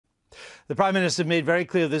The Prime Minister made very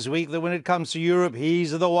clear this week that when it comes to Europe,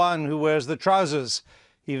 he's the one who wears the trousers,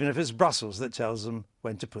 even if it's Brussels that tells them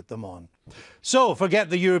when to put them on. So forget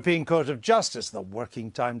the European Court of Justice, the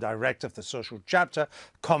Working Time Directive, the Social Chapter,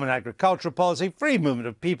 Common Agricultural Policy, Free Movement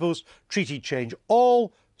of Peoples, Treaty Change,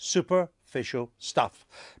 all superficial stuff.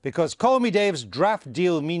 Because Call Me Dave's draft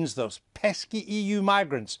deal means those pesky EU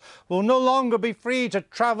migrants will no longer be free to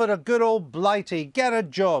travel to good old Blighty, get a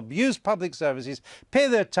job, use public services, pay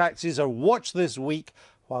their taxes or watch This Week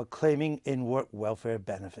while claiming in-work welfare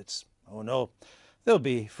benefits. Oh no, they'll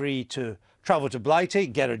be free to travel to Blighty,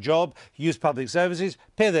 get a job, use public services,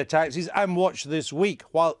 pay their taxes and watch This Week,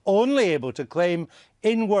 while only able to claim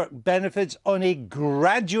in-work benefits on a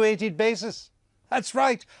graduated basis. That's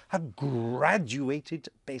right, a graduated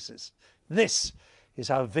basis. This is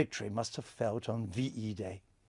how victory must have felt on VE Day.